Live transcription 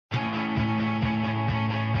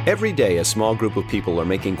Every day, a small group of people are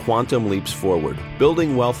making quantum leaps forward,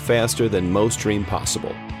 building wealth faster than most dream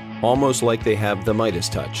possible, almost like they have the Midas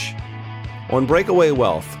touch. On Breakaway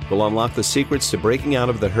Wealth, we'll unlock the secrets to breaking out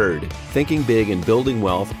of the herd, thinking big and building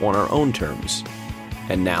wealth on our own terms.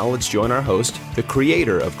 And now let's join our host, the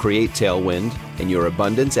creator of Create Tailwind and your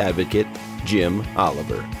abundance advocate, Jim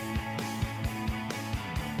Oliver.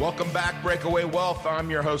 Welcome back, Breakaway Wealth. I'm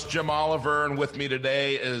your host, Jim Oliver, and with me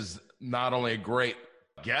today is not only a great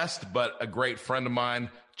guest, but a great friend of mine,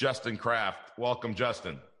 Justin Kraft. Welcome,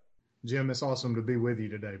 Justin. Jim, it's awesome to be with you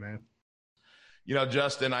today, man. You know,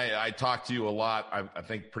 Justin, I talk to you a lot, I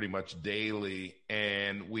think pretty much daily,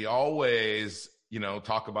 and we always,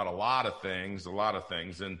 talk about a lot of things.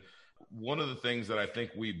 And one of the things that I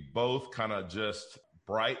think we both kind of just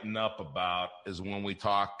brighten up about is when we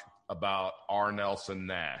talk about our Nelson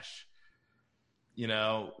Nash. You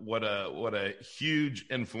know, what a huge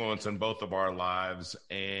influence in both of our lives,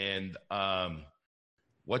 and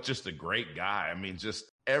what just a great guy. I mean, just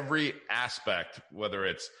every aspect, whether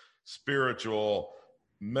it's spiritual,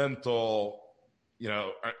 mental,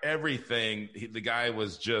 everything. The guy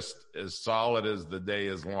was just as solid as the day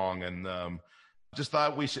is long, and just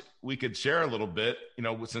thought we could share a little bit,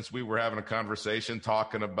 since we were having a conversation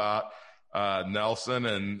talking about Nelson,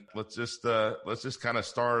 and let's just kind of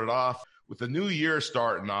start it off. With the new year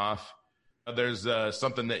starting off, there's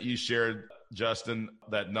something that you shared, Justin,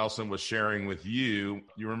 that Nelson was sharing with you.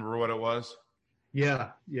 You remember what it was?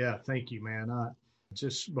 Yeah. Thank you, man.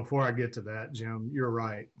 Just before I get to that, Jim, you're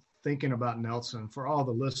right. Thinking about Nelson, for all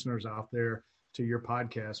the listeners out there to your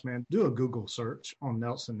podcast, man, do a Google search on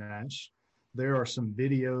Nelson Nash. There are some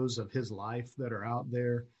videos of his life that are out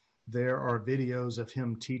there. There are videos of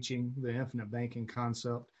him teaching the infinite banking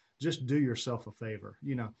concept. Just do yourself a favor,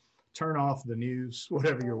 turn off the news,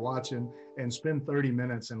 whatever you're watching, and spend 30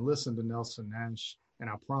 minutes and listen to Nelson Nash. And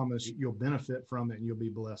I promise you'll benefit from it and you'll be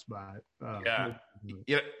blessed by it.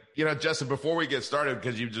 Justin, before we get started,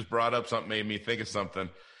 because you just brought up something, made me think of something,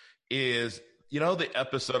 is, the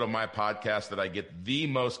episode of my podcast that I get the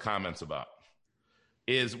most comments about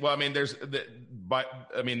is, there's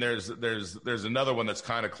another one that's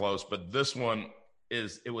kind of close, but this one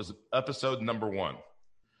it was episode number 1.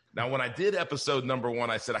 Now, when I did episode number 1,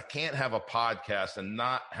 I said, I can't have a podcast and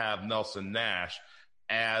not have Nelson Nash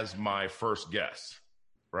as my first guest,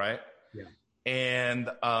 right? Yeah. And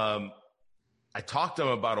I talked to him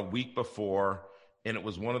about a week before, and it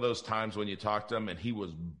was one of those times when you talk to him, and he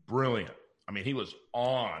was brilliant. I mean, he was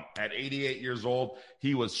on. At 88 years old,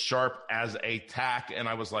 he was sharp as a tack, and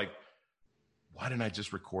I was like, why didn't I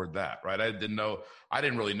just record that, right? I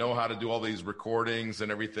didn't really know how to do all these recordings and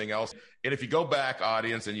everything else. And if you go back,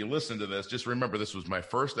 audience, and you listen to this, just remember this was my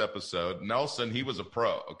first episode. Nelson, he was a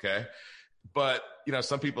pro, okay? But,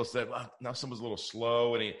 some people said, well, Nelson was a little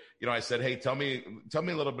slow. And I said, hey, tell me a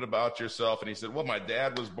little bit about yourself. And he said, well, my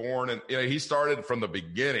dad was born. And, he started from the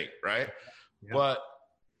beginning, right? Yeah. But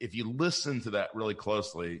if you listen to that really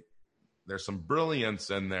closely, there's some brilliance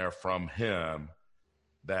in there from him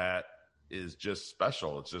that is just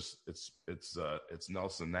special. It's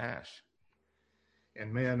Nelson Nash.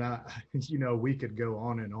 And man, we could go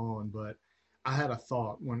on and on, but I had a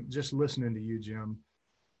thought when just listening to you, Jim.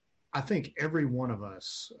 I think every one of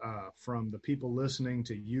us, from the people listening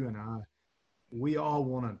to you and I, we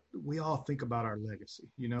all think about our legacy.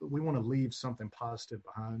 We want to leave something positive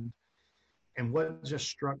behind. And what just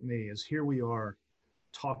struck me is here we are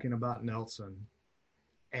talking about Nelson,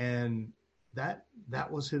 and that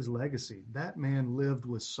was his legacy. That man lived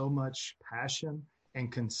with so much passion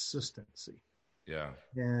and consistency. Yeah.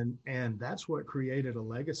 And that's what created a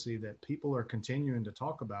legacy that people are continuing to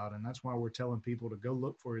talk about. And that's why we're telling people to go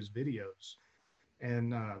look for his videos.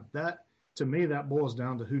 And that, to me, that boils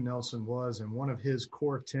down to who Nelson was. And one of his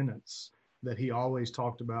core tenets that he always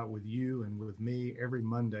talked about with you and with me every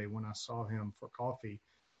Monday when I saw him for coffee,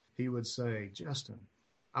 he would say, Justin,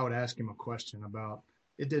 I would ask him a question about,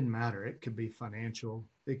 it didn't matter. It could be financial.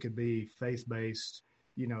 It could be faith-based.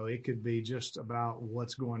 It could be just about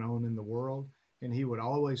what's going on in the world. And he would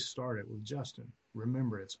always start it with, Justin,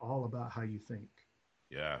 remember, it's all about how you think.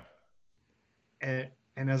 Yeah.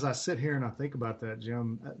 And as I sit here and I think about that,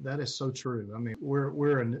 Jim, that is so true. I mean,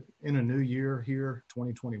 we're in a new year here,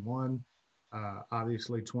 2021.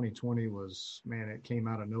 Obviously, 2020 was, man, it came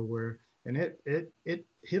out of nowhere. And it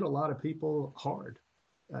hit a lot of people hard.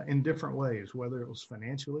 In different ways, whether it was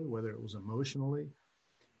financially, whether it was emotionally,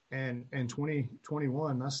 and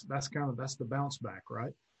 2021, that's the bounce back,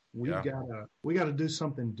 right? We gotta do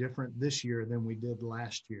something different this year than we did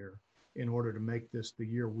last year in order to make this the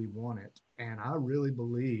year we want it. And I really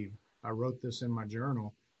believe, I wrote this in my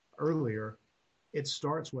journal earlier, it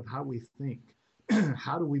starts with how we think.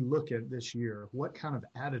 How do we look at this year? What kind of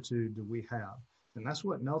attitude do we have? And that's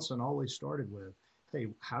what Nelson always started with. Hey,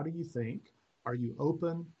 how do you think? Are you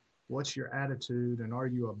open? What's your attitude? And are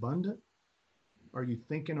you abundant? Are you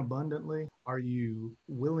thinking abundantly? Are you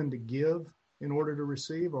willing to give in order to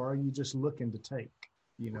receive? Or are you just looking to take?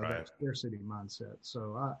 You know, that scarcity mindset.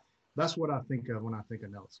 So that's what I think of when I think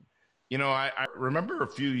of Nelson. You know, I remember a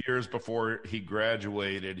few years before he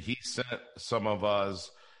graduated, he sent some of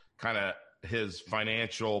us kind of his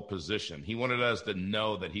financial position. He wanted us to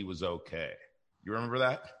know that he was okay. You remember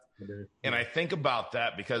that? I do. And I think about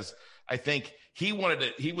that because I think he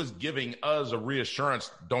was giving us a reassurance.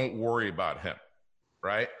 Don't worry about him.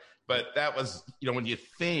 Right. But that was, you know, when you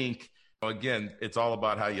think, again, it's all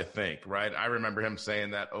about how you think. Right. I remember him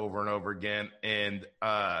saying that over and over again. And,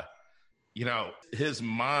 you know, his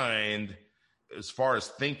mind, as far as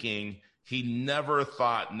thinking, he never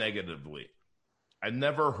thought negatively. I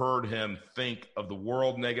never heard him think of the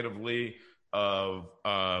world negatively, of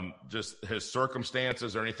just his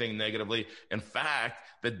circumstances or anything negatively. In fact,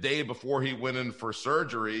 the day before he went in for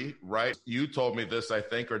surgery, right, you told me this, I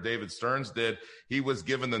think, or David Stearns did, he was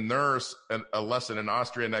giving the nurse a lesson in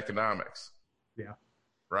Austrian economics. Yeah.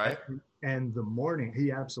 Right? And the morning,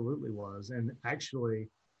 he absolutely was. And actually,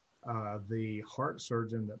 the heart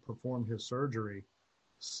surgeon that performed his surgery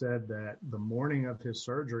said that the morning of his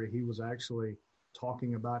surgery, he was actually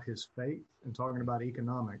talking about his faith and talking about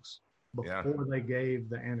economics before they gave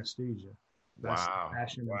the anesthesia. That's the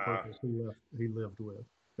passion and purpose he lived with.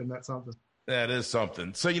 Isn't that something? That is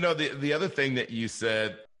something. So, you know, the other thing that you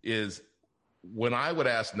said is when I would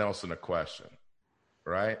ask Nelson a question,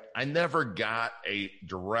 right, I never got a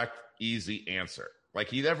direct, easy answer. Like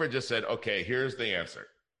he never just said, okay, here's the answer,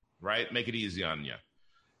 right? Make it easy on you.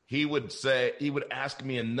 He would ask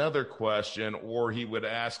me another question, or he would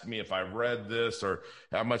ask me if I read this or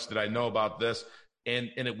how much did I know about this.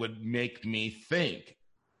 And it would make me think,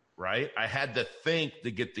 right? I had to think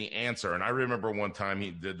to get the answer. And I remember one time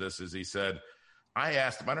he did this is he said, I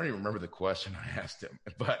asked him, I don't even remember the question I asked him,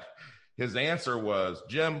 but his answer was,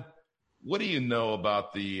 Jim, what do you know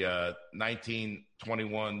about the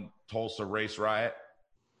 1921 Tulsa race riot?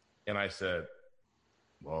 And I said,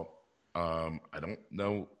 well, I don't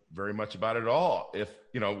know very much about it at all.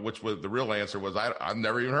 Which was the real answer was, I've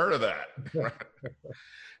never even heard of that.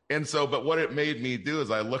 And so, but what it made me do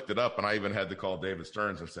is I looked it up, and I even had to call David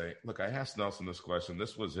Stearns and say, look, I asked Nelson this question.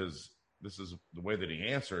 This is the way that he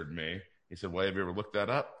answered me. He said, well, have you ever looked that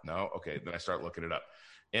up? No. Okay. Then I start looking it up.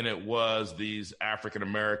 And it was these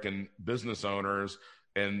African-American business owners,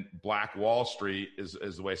 and Black Wall Street is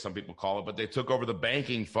the way some people call it, but they took over the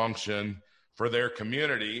banking function for their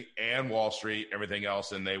community and Wall Street, everything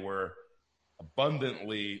else. And they were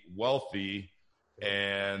abundantly wealthy,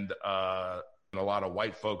 and a lot of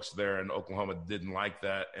white folks there in Oklahoma didn't like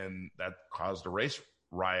that. And that caused a race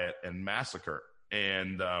riot and massacre.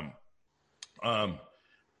 And,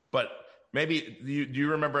 but maybe do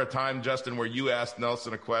you remember a time, Justin, where you asked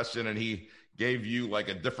Nelson a question and he gave you like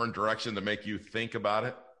a different direction to make you think about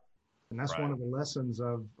it? And that's one of the lessons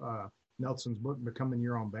of Nelson's book, Becoming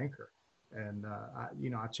Your Own Banker. And,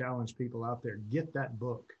 I challenge people out there, get that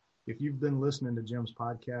book. If you've been listening to Jim's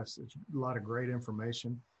podcast, it's a lot of great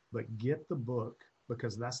information, but get the book,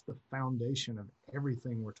 because that's the foundation of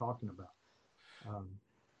everything we're talking about.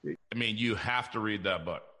 You have to read that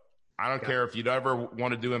book. I don't care if you never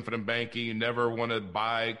want to do infinite banking, you never want to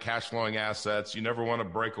buy cash flowing assets, you never want to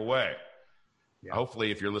break away. Yeah.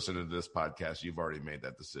 Hopefully, if you're listening to this podcast, you've already made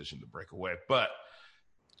that decision to break away. But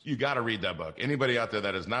you got to read that book. Anybody out there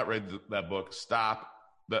that has not read that book, stop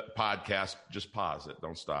the podcast, just pause it.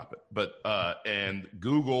 Don't stop it. But, and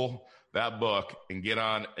Google that book and get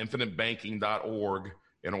on infinitebanking.org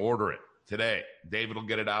and order it today. David will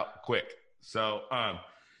get it out quick. So,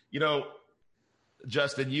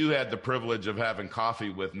 Justin, you had the privilege of having coffee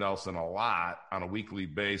with Nelson a lot on a weekly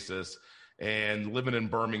basis, and living in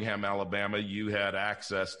Birmingham, Alabama, you had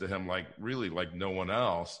access to him like no one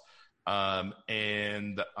else.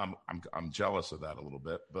 And I'm jealous of that a little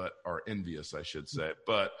bit, or envious, I should say.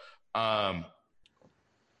 But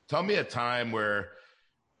tell me a time where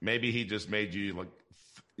maybe he just made you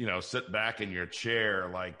sit back in your chair,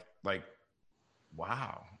 like,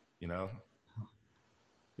 wow,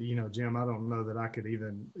 Jim, I don't know that I could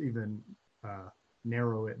even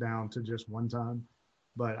narrow it down to just one time,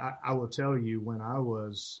 but I will tell you when I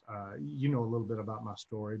was, a little bit about my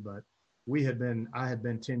story, but I had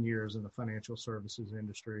been 10 years in the financial services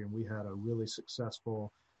industry, and we had a really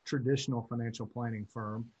successful traditional financial planning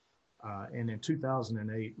firm. And in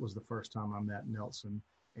 2008 was the first time I met Nelson,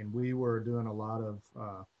 and we were doing a lot of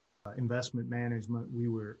investment management. We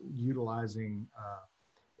were utilizing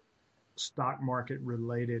stock market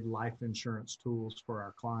related life insurance tools for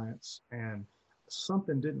our clients, and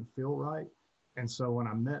something didn't feel right. And so when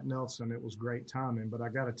I met Nelson, it was great timing. But I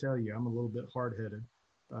got to tell you, I'm a little bit hard-headed,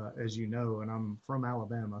 as you know, and I'm from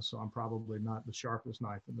Alabama, so I'm probably not the sharpest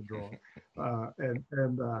knife in the drawer.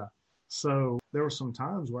 So there were some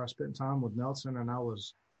times where I spent time with Nelson, and I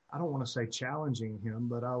don't want to say challenging him,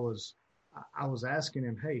 but I was asking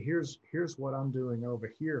him, hey, here's what I'm doing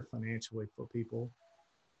over here financially for people.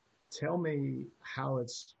 Tell me how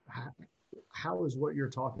is what you're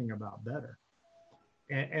talking about better?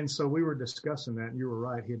 And so we were discussing that, and you were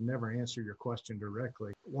right. He'd never answer your question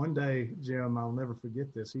directly. One day, Jim, I'll never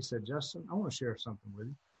forget this. He said, Justin, I want to share something with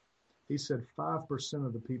you. He said, 5%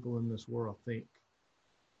 of the people in this world think.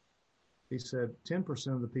 He said,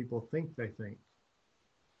 10% of the people think they think.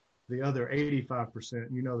 The other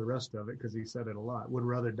 85%, you know the rest of it because he said it a lot, would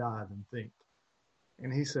rather die than think.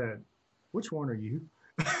 And he said, which one are you?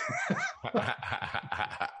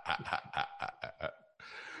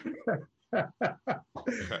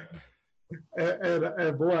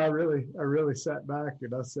 and boy, I really sat back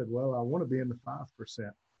and I said, well, I want to be in the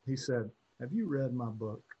 5%. He said, have you read my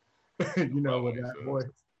book? With that voice.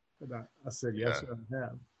 And I said, yes, I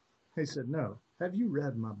have. He said, no, have you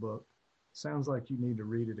read my book? Sounds like you need to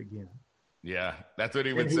read it again. Yeah, that's what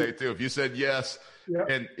he would say too. If you said yes,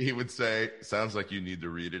 and he would say, sounds like you need to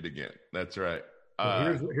read it again. That's right.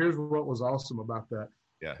 Here's what was awesome about that.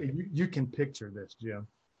 Yeah, you can picture this, Jim.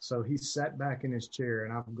 So he sat back in his chair,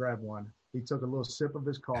 and I grabbed one. He took a little sip of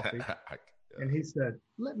his coffee, and he said,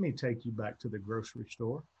 let me take you back to the grocery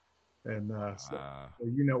store. And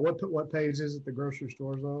what page is it the grocery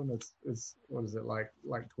store's on? It's what is it, like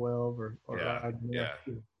 12 or yeah.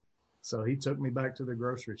 So he took me back to the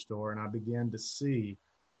grocery store, and I began to see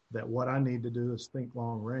that what I need to do is think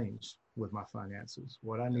long range with my finances.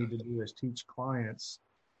 What I need to do is teach clients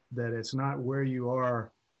that it's not where you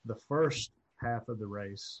are the first half of the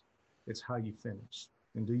race, it's how you finish.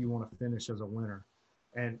 And do you want to finish as a winner?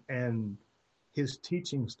 And his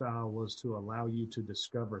teaching style was to allow you to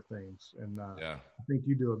discover things. And I think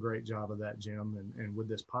you do a great job of that, Jim. And with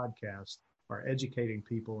this podcast, are educating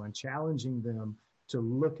people and challenging them to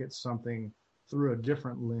look at something through a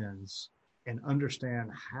different lens and understand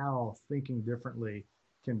how thinking differently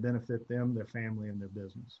can benefit them, their family, and their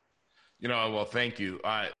business. Well, thank you.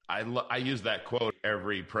 I use that quote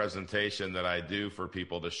every presentation that I do for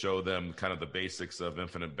people to show them kind of the basics of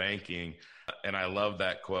infinite banking. And I love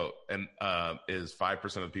that quote. And is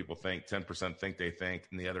 5% of people think, 10% think they think,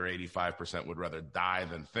 and the other 85% would rather die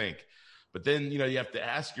than think. But then, you have to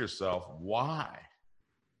ask yourself, why?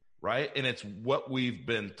 Right? And it's what we've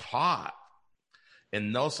been taught.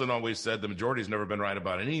 And Nelson always said the majority's never been right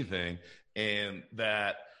about anything, and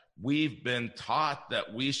that we've been taught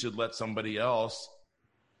that we should let somebody else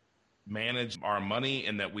manage our money,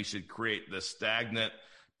 and that we should create this stagnant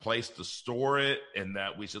place to store it, and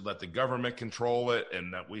that we should let the government control it,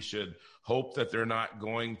 and that we should hope that they're not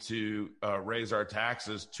going to raise our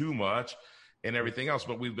taxes too much and everything else.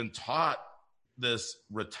 But we've been taught this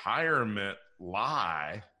retirement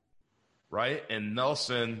lie, right? And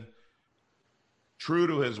Nelson, true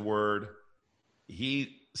to his word,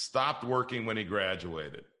 he stopped working when he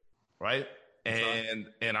graduated, right? And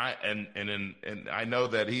I know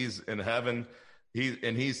that he's in heaven.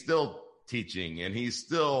 He's still teaching, and he's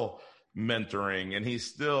still mentoring, and he's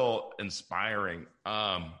still inspiring.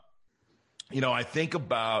 I think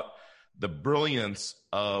about the brilliance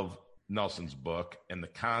of Nelson's book and the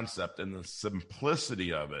concept and the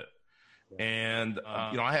simplicity of it. And,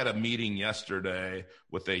 I had a meeting yesterday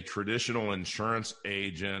with a traditional insurance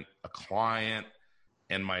agent, a client,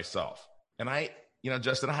 and myself. And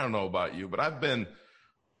Justin, I don't know about you, but I've been,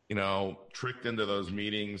 tricked into those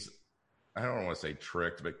meetings. I don't want to say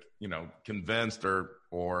tricked, but, convinced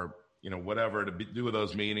or whatever to do with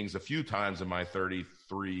those meetings a few times in my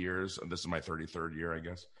 33 years. And this is my 33rd year, I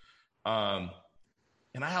guess.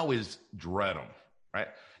 And I always dread them, right?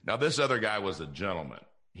 Now, this other guy was a gentleman.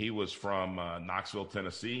 He was from Knoxville,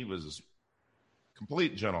 Tennessee. He was a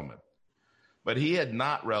complete gentleman. But he had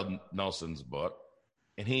not read Nelson's book,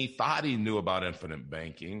 and he thought he knew about infinite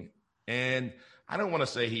banking. And I don't want to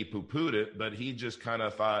say he poo-pooed it, but he just kind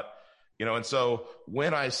of thought, and so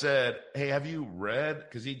when I said, hey, have you read?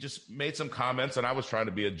 Because he just made some comments, and I was trying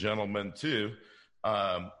to be a gentleman too.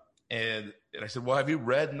 And I said, well, have you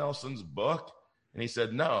read Nelson's book? And he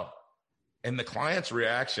said, no. And the client's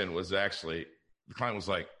reaction was actually, the client was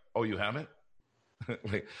like, oh, you haven't?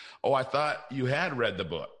 Like, oh, I thought you had read the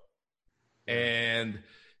book. And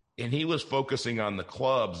And he was focusing on the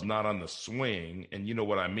clubs, not on the swing. And you know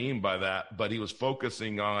what I mean by that, but he was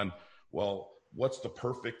focusing on, well, what's the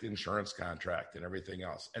perfect insurance contract and everything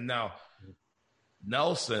else. And now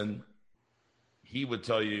Nelson, he would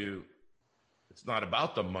tell you it's not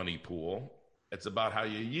about the money pool. It's about how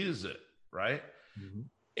you use it. Right. Mm-hmm.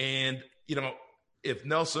 And, you know, if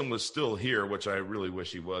Nelson was still here, which I really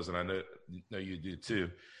wish he was, and I know you do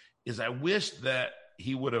too, is I wish that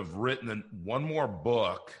he would have written one more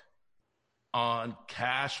book on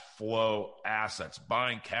cash flow assets,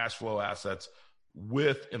 buying cash flow assets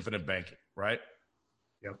with infinite banking, right?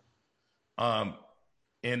 Yep.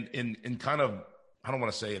 In kind of, I don't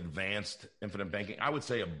want to say advanced infinite banking, I would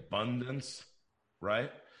say abundance,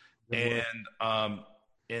 right? And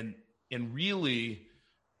really,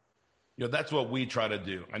 you know, that's what we try to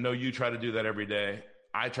do. I know you try to do that every day.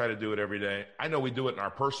 I try to do it every day. I know we do it in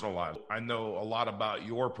our personal lives. I know a lot about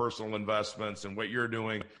your personal investments and what you're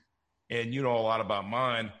doing, and you know a lot about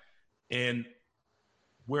mine. And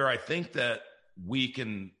where I think that we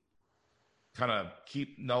can kind of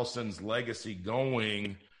keep Nelson's legacy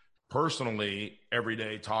going personally every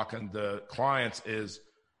day talking to clients is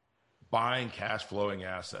buying cash flowing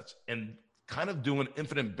assets and kind of doing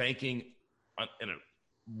infinite banking in a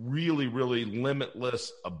really, really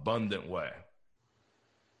limitless, abundant way.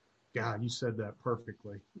 God, you said that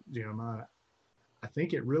perfectly, Jim. I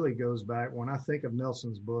think it really goes back when I think of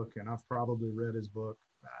Nelson's book, and I've probably read his book.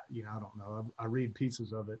 You know, I don't know. I read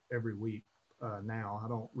pieces of it every week now. I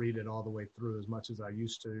don't read it all the way through as much as I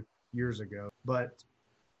used to years ago. But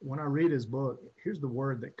when I read his book, here's the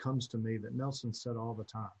word that comes to me that Nelson said all the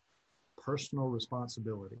time: personal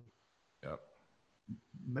responsibility. Yep.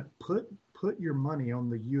 Put your money on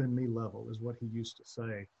the you and me level is what he used to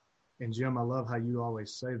say. And Jim, I love how you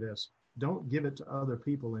always say this: don't give it to other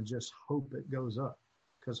people and just hope it goes up,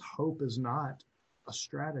 because hope is not a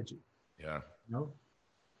strategy. Yeah. You know?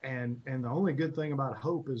 And the only good thing about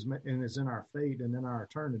hope is in our fate and in our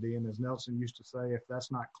eternity. And as Nelson used to say, if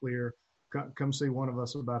that's not clear, come see one of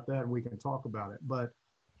us about that and we can talk about it. But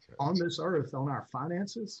on this earth, on our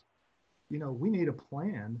finances, you know, we need a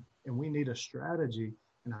plan and we need a strategy.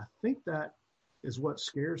 And I think that is what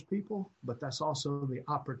scares people, but that's also the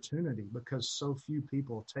opportunity, because so few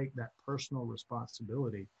people take that personal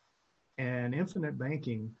responsibility. And infinite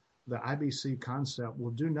banking, the IBC concept,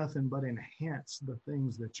 will do nothing but enhance the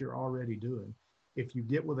things that you're already doing. If you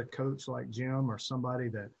get with a coach like Jim or somebody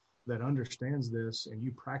that understands this and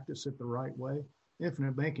you practice it the right way,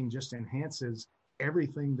 infinite banking just enhances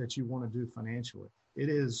everything that you want to do financially. It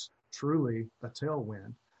is truly a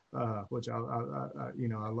tailwind, which I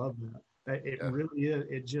love that. It really is.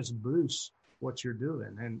 It just boosts what you're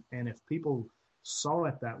doing. And if people saw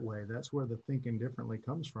it that way, that's where the thinking differently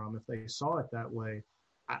comes from. If they saw it that way,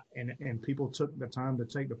 and people took the time to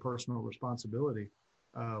take the personal responsibility,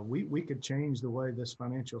 we could change the way this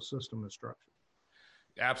financial system is structured.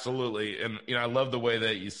 Absolutely. And, you know, I love the way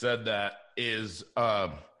that you said that is,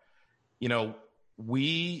 you know,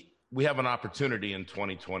 we have an opportunity in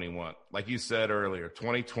 2021. Like you said earlier,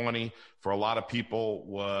 2020 for a lot of people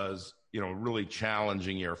was, you know, really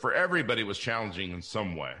challenging year. For everybody, it was challenging in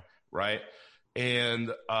some way, right?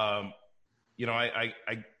 And, you know,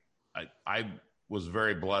 I was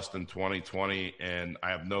very blessed in 2020, and I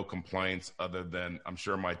have no complaints other than I'm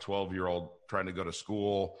sure my 12-year-old trying to go to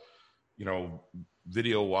school, you know,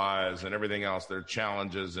 video-wise and everything else. There are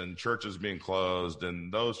challenges and churches being closed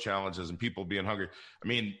and those challenges and people being hungry. I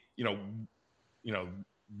mean, you know,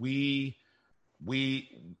 we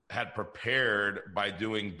had prepared by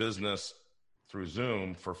doing business through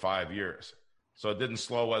Zoom for 5 years. So it didn't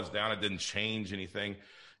slow us down. It didn't change anything.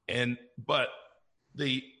 But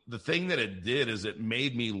the thing that it did is it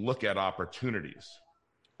made me look at opportunities,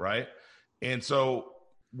 right? And so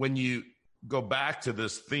when you go back to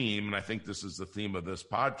this theme, and I think this is the theme of this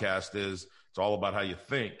podcast, is it's all about how you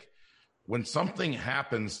think. When something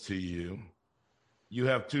happens to you, you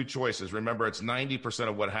have two choices. Remember, it's 90%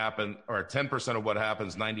 of what happened, or 10% of what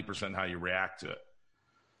happens, 90% how you react to it.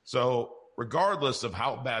 So regardless of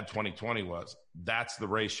how bad 2020 was, that's the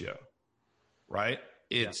ratio, right?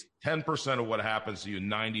 It's 10% of what happens to you,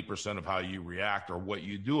 90% of how you react or what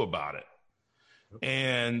you do about it.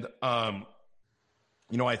 And,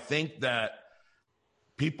 you know, I think that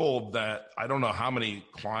people that, I don't know how many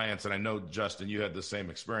clients, and I know, Justin, you had the same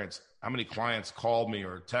experience, how many clients called me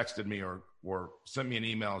or texted me or sent me an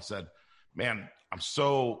email and said, man, I'm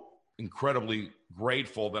so incredibly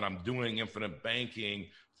grateful that I'm doing infinite banking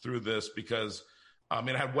through this, because I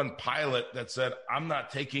had one pilot that said, I'm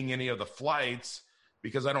not taking any of the flights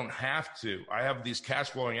because I don't have to. I have these cash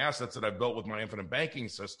flowing assets that I built with my infinite banking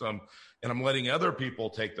system, and I'm letting other people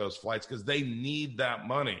take those flights because they need that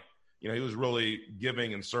money. He was really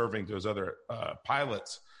giving and serving to his other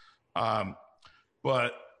pilots.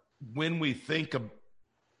 But when we think of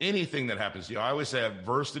anything that happens to you, I always say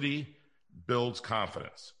adversity builds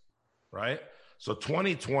confidence, right? So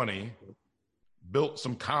 2020 built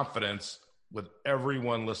some confidence with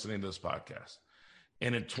everyone listening to this podcast.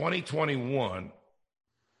 And in 2021,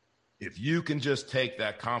 if you can just take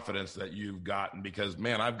that confidence that you've gotten, because,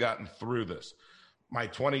 man, I've gotten through this. My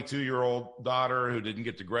 22-year-old daughter who didn't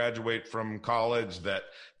get to graduate from college, that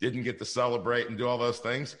didn't get to celebrate and do all those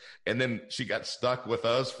things. And then she got stuck with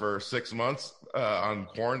us for 6 months on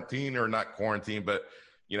quarantine, or not quarantine, but,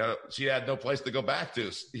 she had no place to go back to.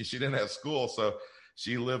 She didn't have school. So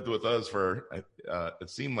she lived with us for, it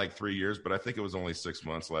seemed like 3 years, but I think it was only 6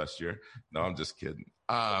 months last year. No, I'm just kidding.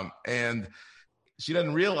 And she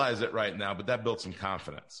doesn't realize it right now, but that built some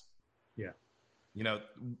confidence. Yeah.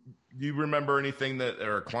 Do you remember anything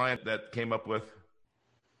or a client that came up with?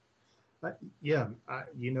 Yeah. I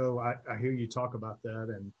hear you talk about that,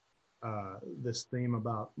 and this theme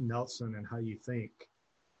about Nelson and how you think.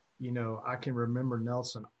 I can remember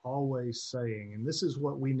Nelson always saying, and this is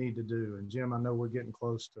what we need to do. And Jim, I know we're getting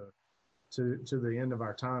close to the end of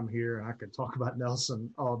our time here, and I could talk about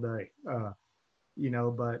Nelson all day.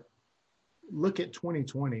 But look at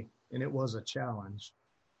 2020, and it was a challenge.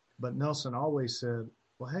 But Nelson always said,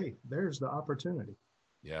 well, hey, there's the opportunity.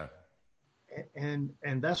 Yeah. And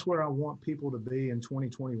that's where I want people to be in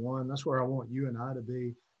 2021. That's where I want you and I to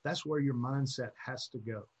be. That's where your mindset has to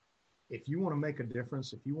go. If you want to make a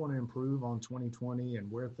difference, if you want to improve on 2020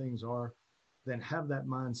 and where things are, then have that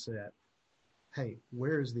mindset. Hey,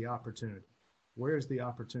 where is the opportunity? Where is the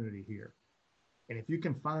opportunity here? And if you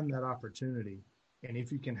can find that opportunity, and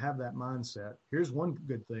if you can have that mindset, here's one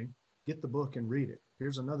good thing: get the book and read it.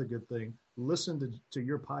 Here's another good thing: listen to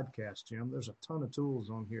your podcast, Jim. There's a ton of tools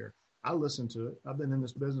on here. I listen to it. I've been in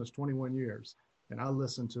this business 21 years, and I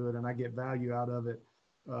listen to it, and I get value out of it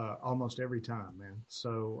almost every time, man.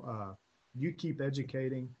 So you keep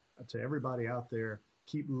educating to everybody out there.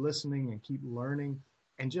 Keep listening and keep learning,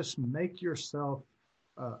 and just make yourself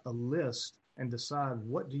a list and decide,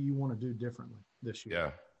 what do you want to do differently this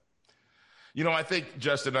year? Yeah. I think,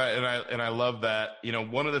 Justin, I love that.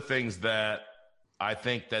 One of the things that I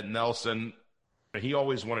think that Nelson, he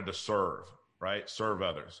always wanted to serve, right? Serve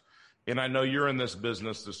others. And I know you're in this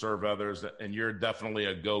business to serve others, and you're definitely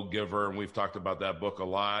a go-giver. And we've talked about that book a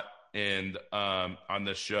lot and on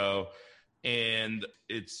this show. And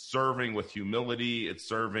it's serving with humility. It's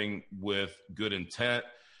serving with good intent.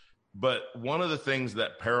 But one of the things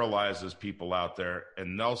that paralyzes people out there,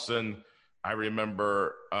 and Nelson, I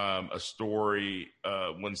remember a story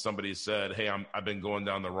when somebody said, hey, I've been going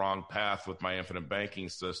down the wrong path with my infinite banking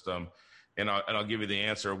system. And I'll give you the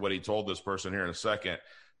answer of what he told this person here in a second.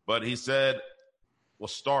 But he said, well,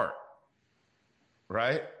 start,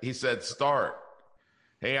 right? He said, start.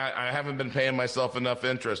 Hey, I haven't been paying myself enough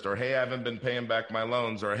interest, or hey, I haven't been paying back my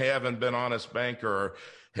loans, or hey, I haven't been honest banker, or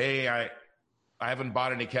hey, I haven't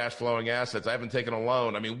bought any cash flowing assets. I haven't taken a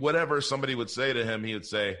loan. I mean, whatever somebody would say to him, he would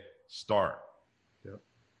say, start. Yep.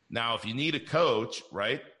 Now, if you need a coach,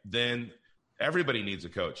 right, then everybody needs a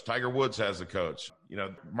coach. Tiger Woods has a coach.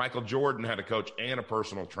 Michael Jordan had a coach and a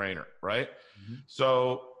personal trainer, right? Mm-hmm.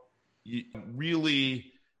 So you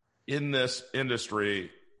really, in this industry,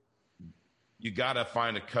 you got to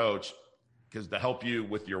find a coach, because to help you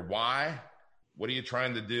with your why, what are you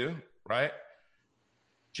trying to do, right?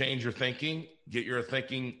 Change your thinking, get your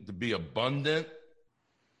thinking to be abundant.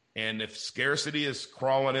 And if scarcity is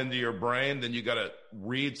crawling into your brain, then you got to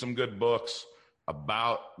read some good books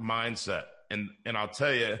about mindset. And I'll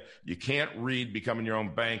tell you, you can't read Becoming Your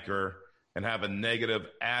Own Banker and have a negative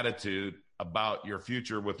attitude about your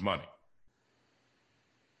future with money.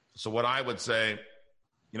 So what I would say,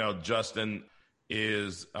 Justin,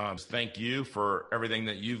 is thank you for everything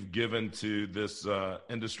that you've given to this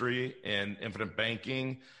industry and infinite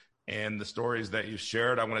banking and the stories that you've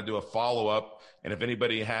shared. I want to do a follow-up. And if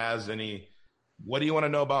anybody has what do you want to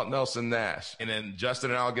know about Nelson Nash? And then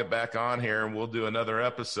Justin and I'll get back on here and we'll do another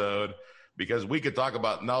episode, because we could talk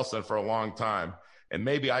about Nelson for a long time. And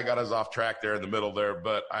maybe I got us off track there in the middle there,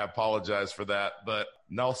 but I apologize for that. But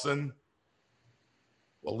Nelson,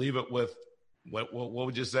 we'll leave it with, what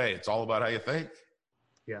would you say? It's all about how you think.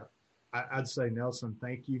 Yeah, I'd say, Nelson,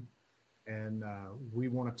 thank you. And we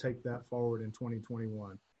want to take that forward in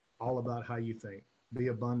 2021. All about how you think. Be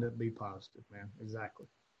abundant, be positive, man. Exactly.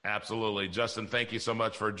 Absolutely. Justin, thank you so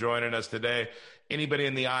much for joining us today. Anybody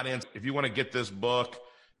in the audience, if you want to get this book,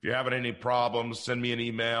 If you're having any problems, send me an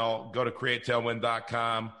email. Go to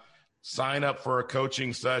createtailwind.com. Sign up for a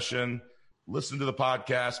coaching session. Listen to the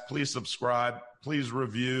podcast. Please subscribe. Please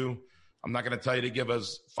review. I'm not going to tell you to give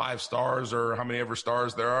us 5 stars or how many ever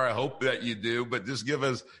stars there are. I hope that you do, but just give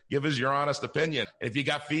us your honest opinion. If you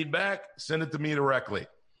got feedback, send it to me directly.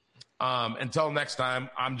 Until next time,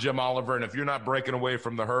 I'm Jim Oliver, and if you're not breaking away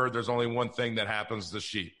from the herd, there's only one thing that happens to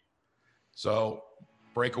sheep. So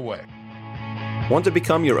break away. Want to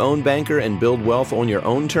become your own banker and build wealth on your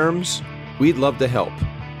own terms? We'd love to help.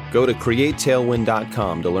 Go to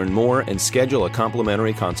createtailwind.com to learn more and schedule a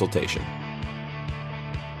complimentary consultation.